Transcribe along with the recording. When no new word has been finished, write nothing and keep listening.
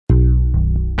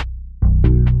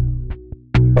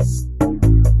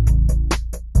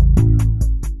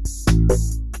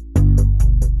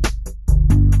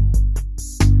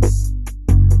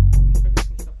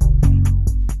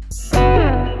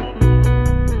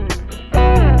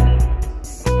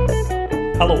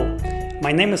Hello,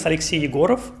 my name is Alexey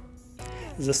Yegorov.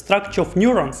 The structure of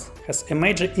neurons has a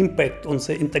major impact on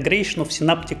the integration of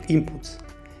synaptic inputs.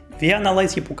 We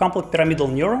analyzed hippocampal pyramidal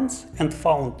neurons and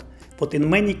found that in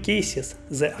many cases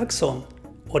the axon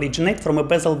originates from a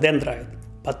basal dendrite,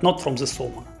 but not from the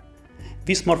soma.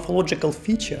 This morphological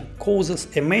feature causes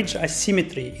a major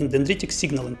asymmetry in dendritic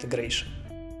signal integration.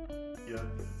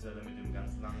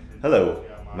 Hello,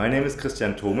 my name is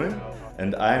Christian Thome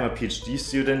and I am a PhD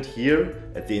student here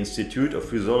at the Institute of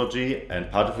Physiology and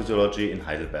Pathophysiology in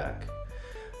Heidelberg.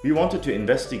 We wanted to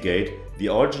investigate the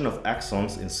origin of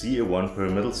axons in CA1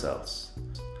 pyramidal cells.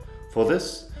 For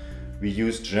this, we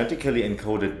used genetically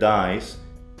encoded dyes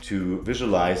to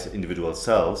visualize individual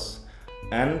cells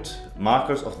and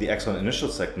markers of the axon initial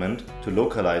segment to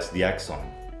localize the axon.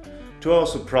 To our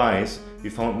surprise, we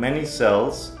found many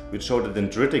cells which showed a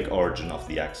dendritic origin of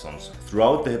the axons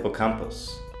throughout the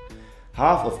hippocampus.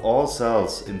 Half of all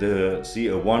cells in the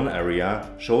CA1 area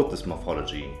showed this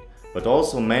morphology, but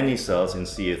also many cells in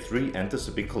CA3 and the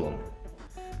subiculum.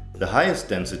 The highest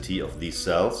density of these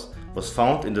cells was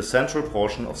found in the central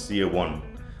portion of CA1,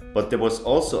 but there was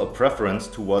also a preference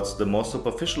towards the more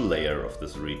superficial layer of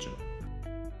this region.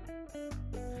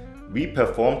 We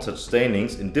performed such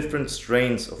stainings in different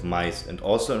strains of mice and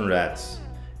also in rats.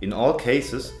 In all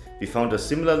cases, we found a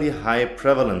similarly high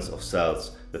prevalence of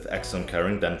cells with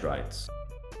axon-carrying dendrites.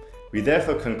 We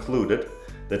therefore concluded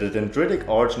that the dendritic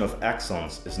origin of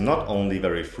axons is not only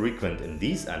very frequent in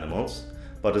these animals,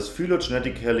 but is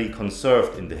phylogenetically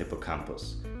conserved in the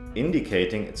hippocampus,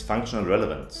 indicating its functional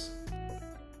relevance.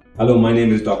 Hello, my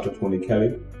name is Dr. Tony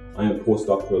Kelly. I am a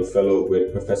postdoctoral fellow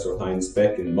with Professor Heinz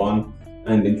Beck in Bonn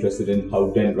and interested in how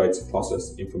dendrites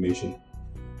process information.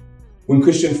 When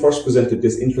Christian first presented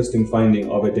this interesting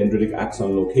finding of a dendritic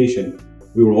axon location,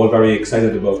 we were all very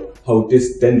excited about how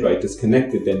this dendrite, this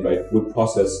connected dendrite, would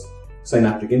process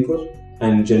synaptic input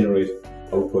and generate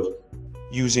output.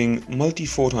 Using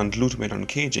multi-photon glutamate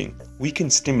caging, we can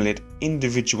stimulate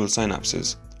individual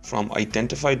synapses from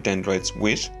identified dendrites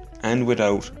with and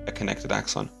without a connected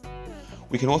axon.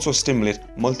 We can also stimulate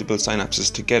multiple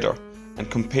synapses together and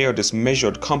compare this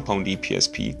measured compound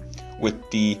EPSP with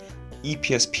the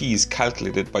EPSPs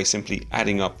calculated by simply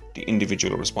adding up the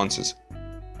individual responses.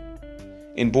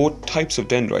 In both types of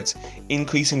dendrites,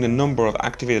 increasing the number of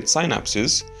activated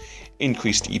synapses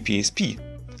increased EPSP,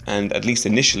 and at least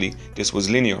initially this was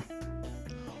linear.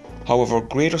 However,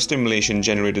 greater stimulation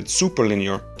generated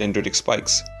superlinear dendritic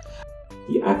spikes.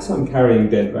 The axon-carrying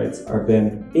dendrites are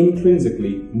then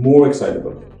intrinsically more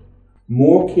excitable,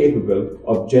 more capable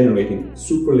of generating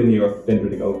superlinear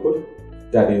dendritic output,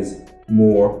 that is,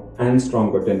 more and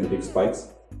stronger dendritic spikes.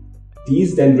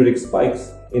 These dendritic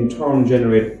spikes in turn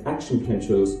generate action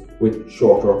potentials with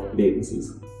shorter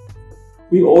latencies.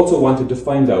 We also wanted to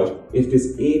find out if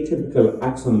this atypical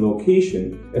axon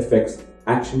location affects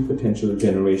action potential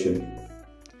generation.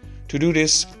 To do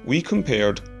this, we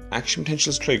compared action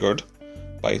potentials triggered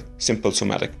by simple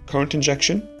somatic current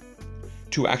injection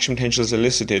to action potentials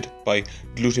elicited by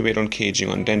glutamate uncaging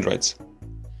on dendrites.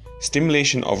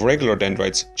 Stimulation of regular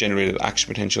dendrites generated action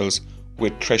potentials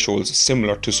with thresholds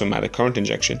similar to somatic current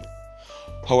injection.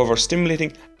 However,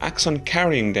 stimulating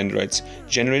axon-carrying dendrites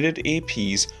generated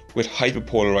APs with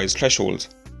hyperpolarized thresholds.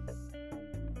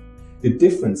 The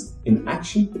difference in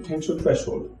action potential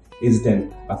threshold is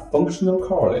then a functional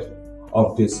correlate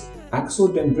of this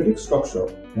axodendritic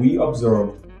structure we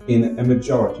observed in a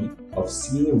majority of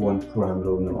CA1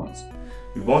 pyramidal neurons.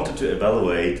 We wanted to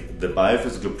evaluate the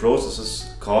biophysical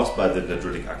processes caused by the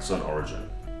dendritic axon origin.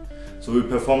 So we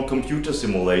performed computer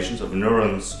simulations of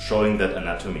neurons showing that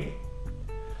anatomy.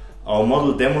 Our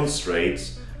model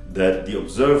demonstrates that the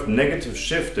observed negative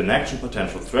shift in action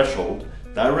potential threshold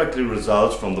directly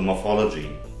results from the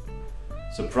morphology.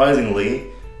 Surprisingly,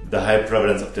 the high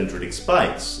prevalence of dendritic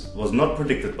spikes was not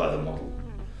predicted by the model.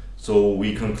 So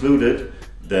we concluded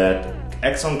that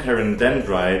axon-carrying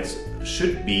dendrites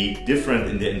should be different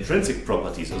in their intrinsic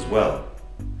properties as well.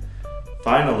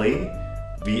 Finally,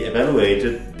 we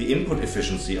evaluated the input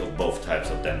efficiency of both types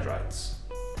of dendrites.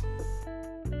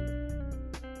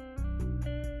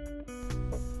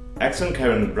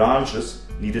 Axon-carrying branches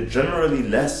needed generally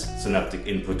less synaptic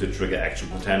input to trigger action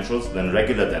potentials than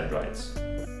regular dendrites.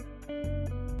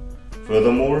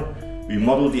 Furthermore, we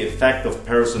modeled the effect of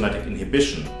parasomatic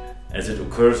inhibition as it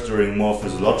occurs during more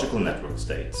physiological network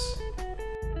states.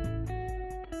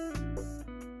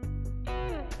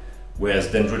 Whereas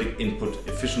dendritic input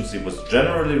efficiency was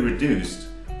generally reduced,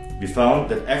 we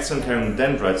found that axon-carrying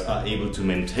dendrites are able to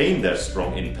maintain their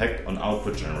strong impact on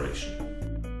output generation.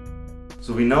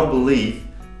 So we now believe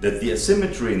that the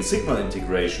asymmetry in signal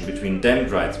integration between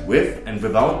dendrites with and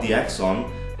without the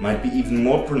axon might be even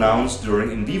more pronounced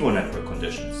during in vivo network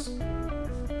conditions.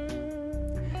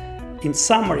 In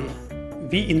summary,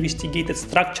 we investigated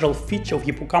structural feature of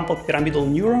hippocampal pyramidal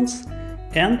neurons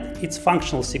and its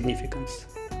functional significance.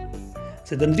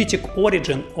 The dendritic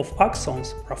origin of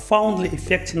axons profoundly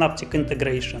affects synaptic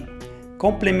integration,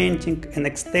 complementing and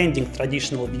extending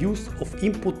traditional views of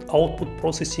input-output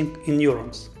processing in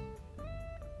neurons.